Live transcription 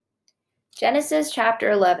Genesis chapter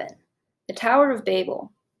 11. The Tower of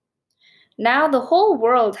Babel. Now the whole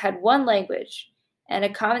world had one language and a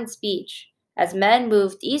common speech. As men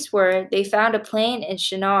moved eastward, they found a plain in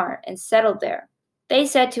Shinar and settled there. They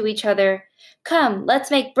said to each other, "Come, let's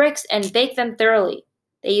make bricks and bake them thoroughly."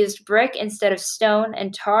 They used brick instead of stone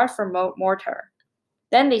and tar for mortar.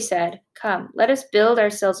 Then they said, "Come, let us build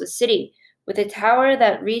ourselves a city with a tower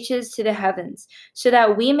that reaches to the heavens, so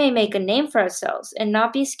that we may make a name for ourselves and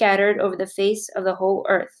not be scattered over the face of the whole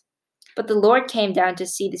earth." But the Lord came down to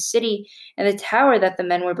see the city and the tower that the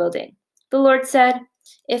men were building. The Lord said,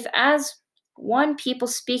 "If as one people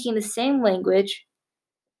speaking the same language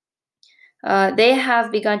they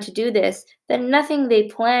have begun to do this, then nothing they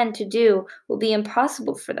plan to do will be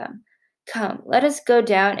impossible for them. Come, let us go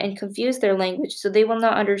down and confuse their language so they will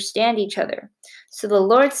not understand each other." So the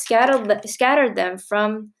Lord scattered them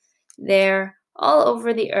from there all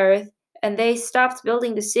over the earth, and they stopped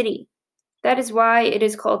building the city. That is why it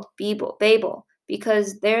is called Babel,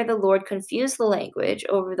 because there the Lord confused the language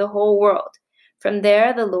over the whole world. From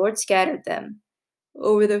there the Lord scattered them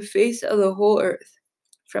over the face of the whole earth.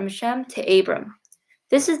 From Shem to Abram.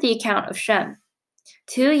 This is the account of Shem.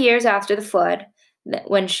 2 years after the flood,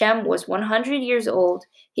 when Shem was 100 years old,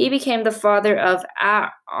 he became the father of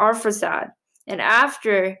Arphaxad. And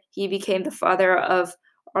after he became the father of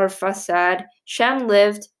Arphaxad, Shem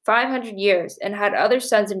lived 500 years and had other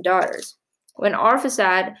sons and daughters. When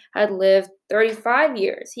Arphaxad had lived 35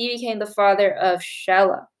 years, he became the father of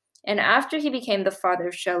Shelah. And after he became the father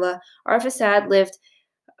of Shelah, Arphaxad lived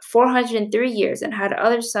 403 years and had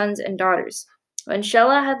other sons and daughters. When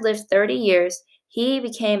Shelah had lived 30 years, he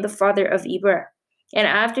became the father of Eber. And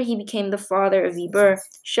after he became the father of Eber,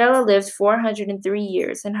 Shelah lived 403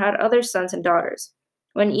 years and had other sons and daughters.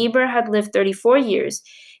 When Eber had lived 34 years,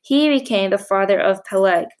 he became the father of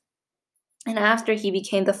Peleg. And after he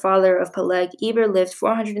became the father of Peleg, Eber lived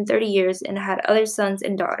 430 years and had other sons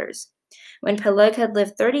and daughters. When Peleg had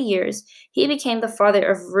lived 30 years, he became the father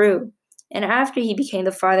of Reu. And after he became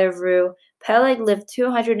the father of Reu, Peleg lived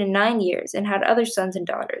 209 years and had other sons and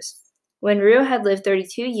daughters. When Reu had lived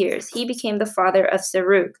 32 years, he became the father of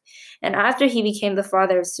Serug. And after he became the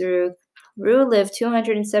father of Serug, Reu lived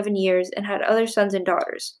 207 years and had other sons and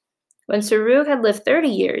daughters. When Serug had lived 30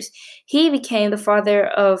 years, he became the father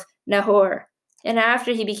of Nahor. And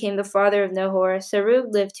after he became the father of Nahor,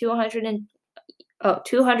 Serug lived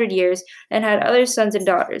 200 years and had other sons and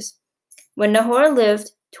daughters. When Nahor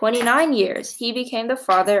lived 29 years, he became the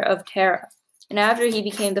father of Terah. And after he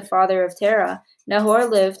became the father of Terah, Nahor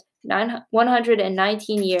lived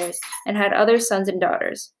 119 years and had other sons and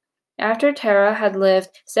daughters. After Terah had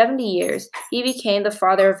lived 70 years, he became the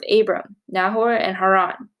father of Abram, Nahor, and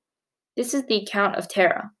Haran. This is the account of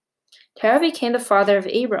Terah. Terah became the father of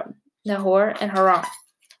Abram, Nahor, and Haran.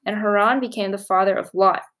 And Haran became the father of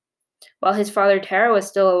Lot. While his father Terah was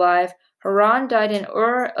still alive, Haran died in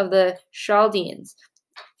Ur of the Chaldeans,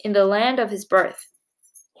 in the land of his birth.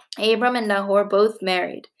 Abram and Nahor both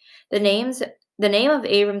married. The name of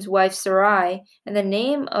Abram's wife Sarai, and the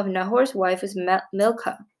name of Nahor's wife was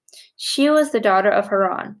Milcah. She was the daughter of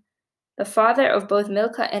Haran, the father of both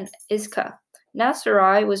Milcah and Iscah. Now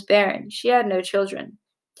Sarai was barren; she had no children.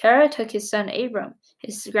 Terah took his son Abram,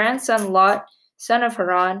 his grandson Lot, son of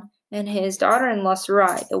Haran, and his daughter-in-law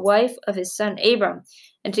Sarai, the wife of his son Abram,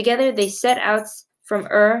 and together they set out from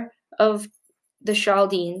Ur of the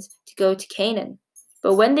Chaldeans to go to Canaan.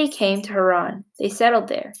 But when they came to Haran, they settled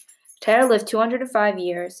there. Terah lived 205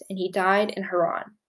 years, and he died in Haran.